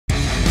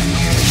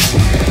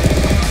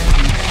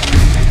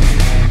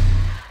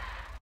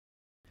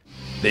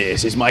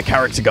This is my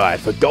character guide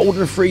for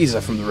Golden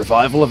Frieza from the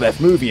revival of F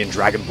movie in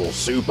Dragon Ball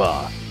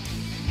Super.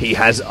 He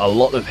has a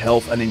lot of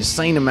health, an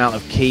insane amount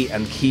of ki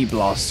and ki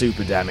blast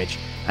super damage,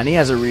 and he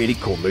has a really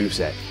cool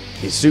moveset.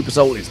 His super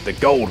soul is the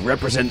gold,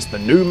 represents the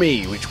new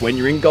me, which when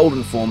you're in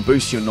golden form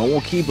boosts your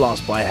normal ki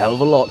blast by a hell of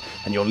a lot,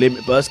 and your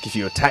limit burst gives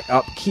you attack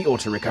up, ki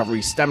auto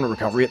recovery, stamina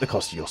recovery at the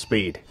cost of your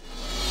speed.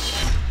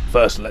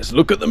 First, let's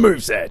look at the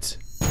moveset.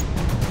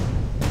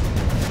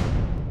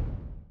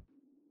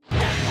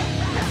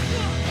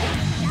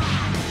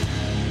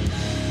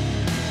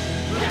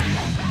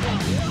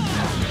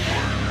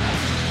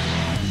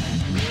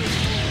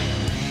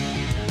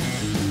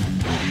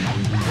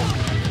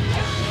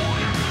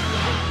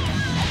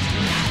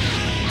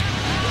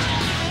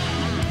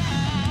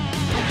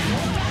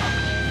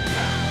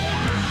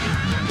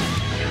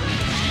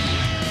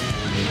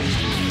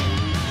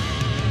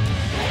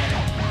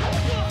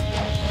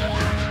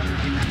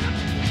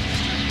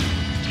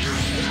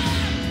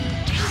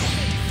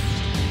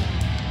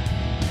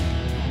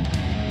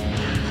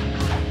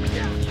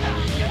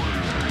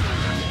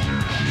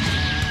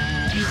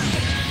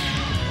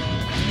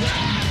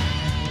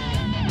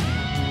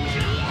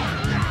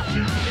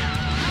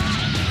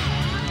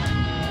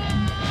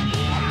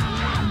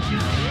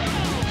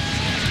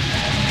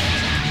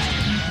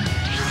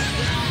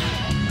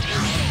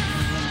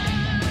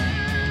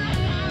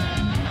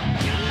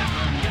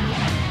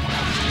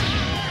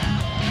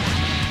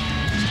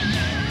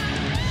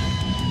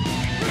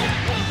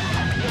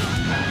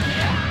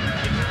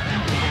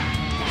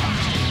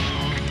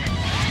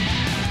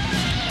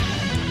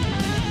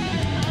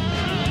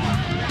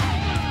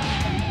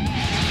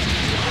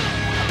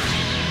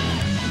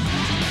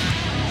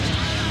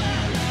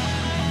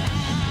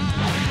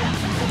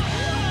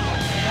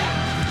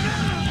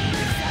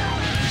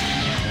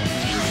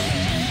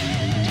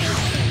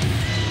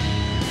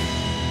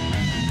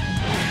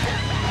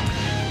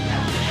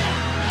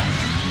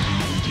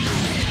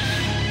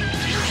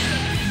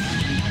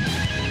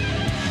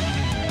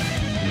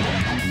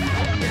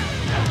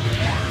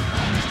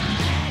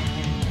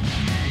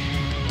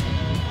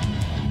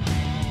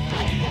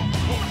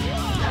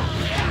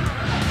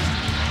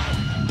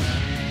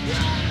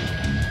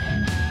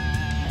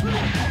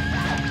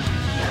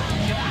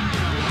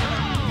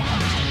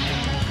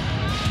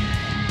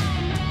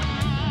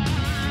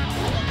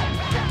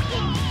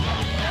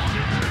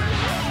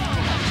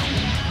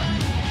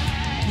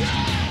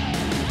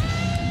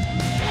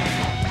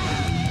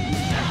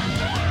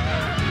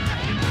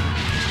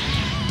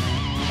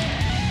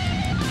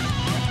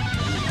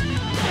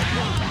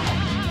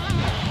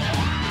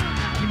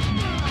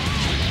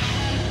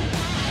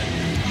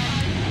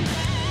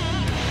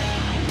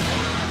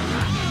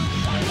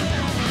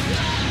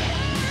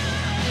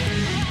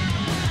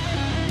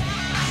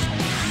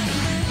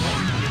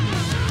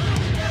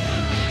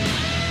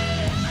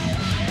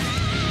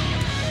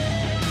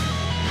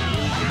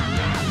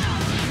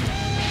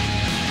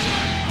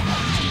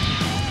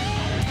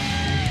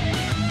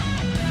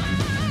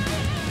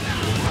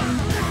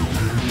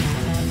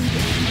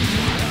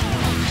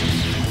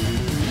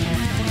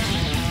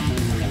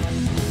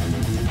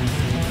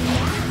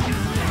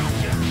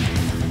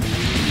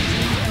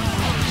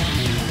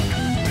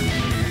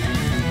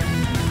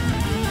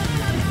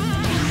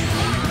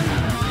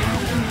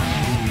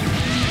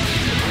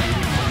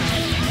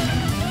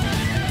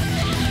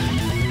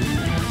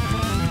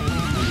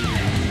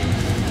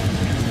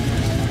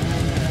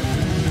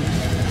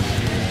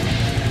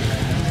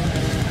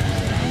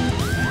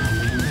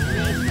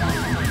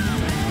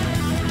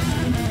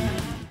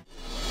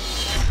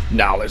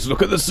 Now let's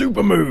look at the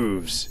super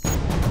moves!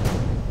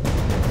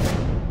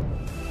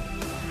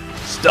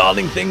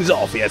 Starting things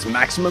off, he has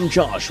maximum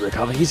charge to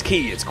recover his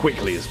ki as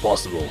quickly as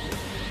possible.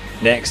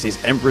 Next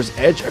is Emperor's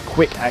Edge, a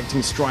quick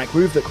acting strike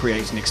move that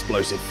creates an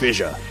explosive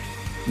fissure.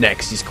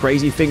 Next is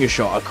Crazy Finger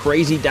Shot, a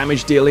crazy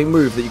damage dealing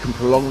move that you can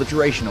prolong the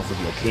duration of with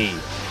your ki.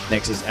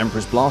 Next is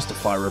Emperor's Blast, to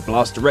fire a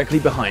blast directly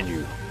behind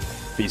you.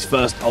 His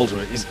first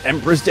ultimate is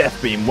Emperor's Death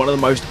Beam, one of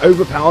the most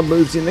overpowered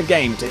moves in the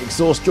game to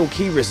exhaust your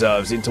ki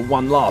reserves into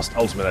one last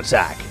ultimate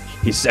attack.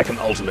 His second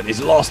ultimate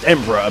is Last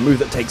Emperor, a move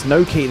that takes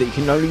no ki that you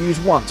can only use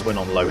once when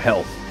on low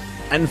health.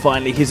 And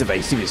finally, his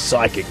evasive is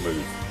Psychic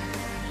move.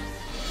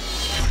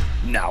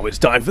 Now it's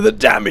time for the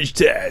damage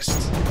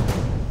test!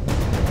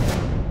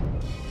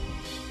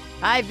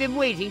 I've been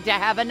waiting to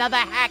have another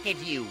hack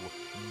at you,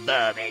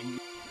 vermin.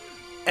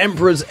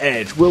 Emperor's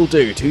Edge will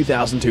do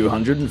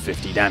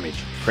 2,250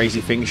 damage.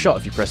 Crazy Finger Shot,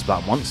 if you press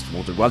button once,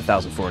 will do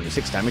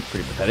 1,406 damage,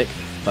 pretty pathetic.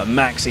 But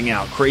maxing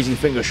out, Crazy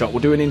Finger Shot will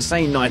do an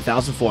insane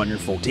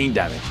 9,414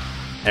 damage.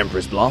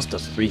 Emperor's Blast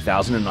does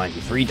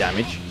 3,093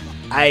 damage.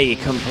 A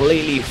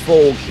completely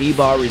full ki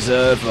bar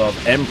reserve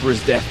of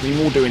Emperor's Death Beam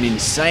will do an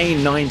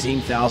insane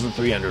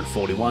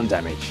 19,341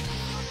 damage.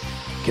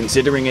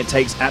 Considering it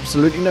takes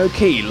absolutely no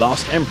ki,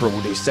 Last Emperor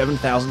will do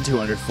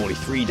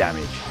 7,243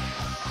 damage.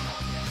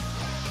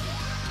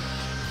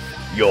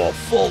 Your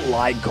full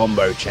light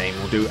combo chain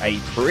will do a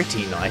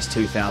pretty nice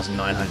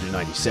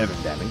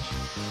 2,997 damage.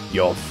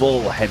 Your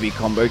full heavy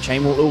combo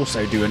chain will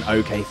also do an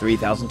OK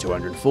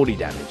 3,240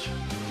 damage.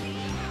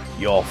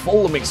 Your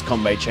full mixed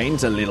combo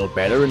chain's a little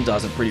better and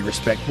does a pretty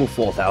respectable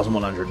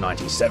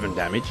 4,197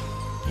 damage.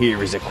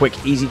 Here is a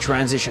quick, easy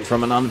transition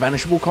from an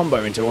unvanishable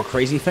combo into a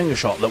crazy finger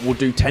shot that will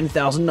do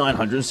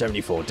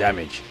 10,974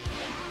 damage.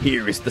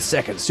 Here is the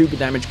second super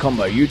damage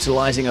combo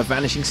utilizing a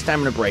vanishing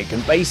stamina break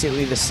and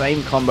basically the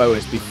same combo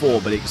as before,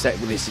 but except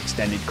with this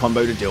extended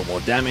combo to deal more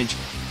damage.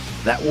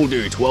 That will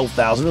do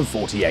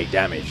 12,048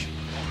 damage.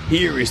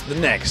 Here is the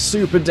next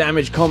super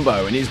damage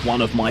combo, and is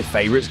one of my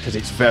favorites because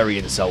it's very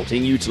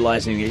insulting,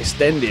 utilizing the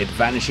extended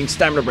vanishing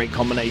stamina break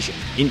combination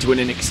into an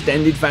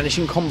extended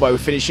vanishing combo,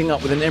 finishing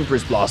up with an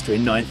Emperor's Blast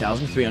doing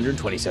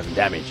 9,327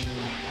 damage.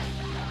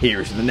 Here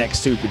is the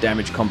next super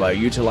damage combo,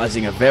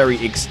 utilizing a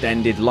very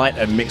extended light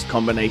and mixed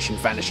combination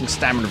vanishing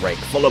stamina break,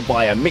 followed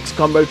by a mixed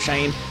combo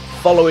chain,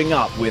 following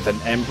up with an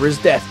Emperor's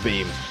Death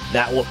Beam.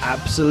 That will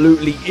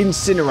absolutely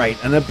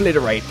incinerate and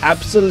obliterate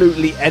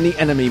absolutely any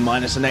enemy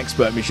minus an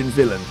expert mission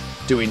villain,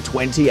 doing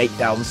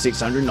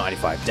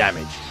 28,695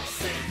 damage.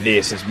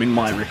 This has been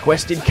my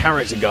requested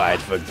character guide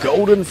for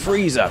Golden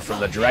Frieza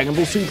from the Dragon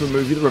Ball Super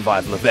movie The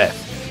Revival of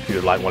F. If you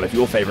would like one of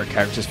your favourite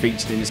characters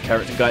featured in this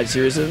character guide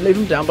series, then leave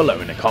them down below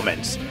in the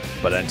comments.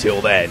 But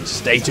until then,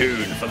 stay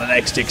tuned for the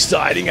next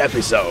exciting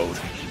episode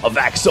of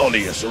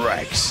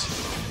AxoniusRex.